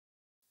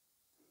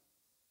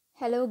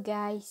Hello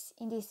guys,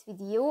 in this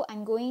video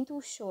I'm going to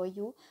show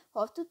you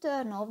how to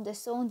turn off the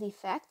sound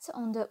effects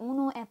on the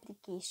Uno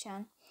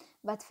application.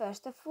 But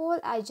first of all,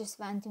 I just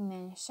want to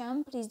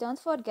mention, please don't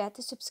forget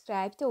to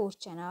subscribe to our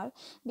channel,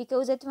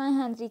 because at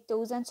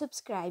 100,000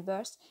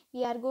 subscribers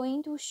we are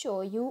going to show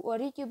you our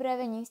YouTube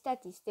revenue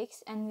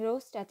statistics and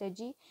growth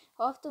strategy,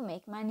 how to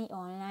make money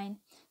online.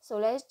 So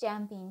let's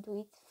jump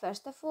into it.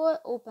 First of all,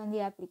 open the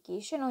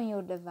application on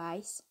your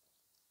device.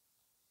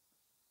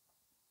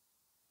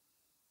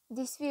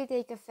 This will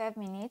take a 5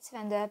 minutes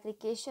when the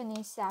application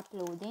is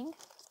uploading.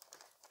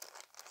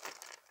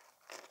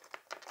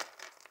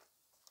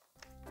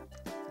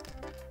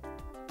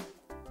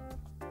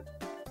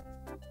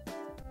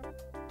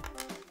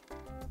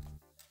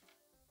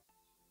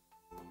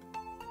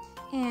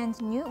 And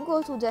you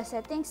go to the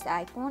settings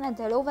icon at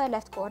the lower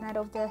left corner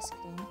of the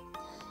screen.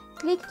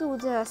 Click to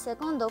the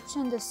second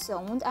option, the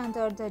sound,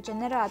 under the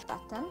general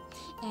button,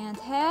 and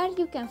here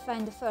you can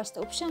find the first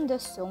option, the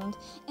sound,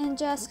 and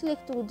just click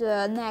to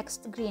the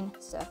next green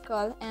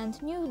circle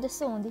and mute the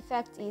sound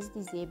effect is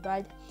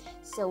disabled.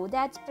 So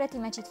that's pretty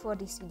much it for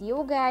this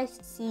video guys.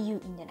 See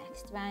you in the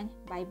next one.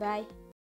 Bye bye.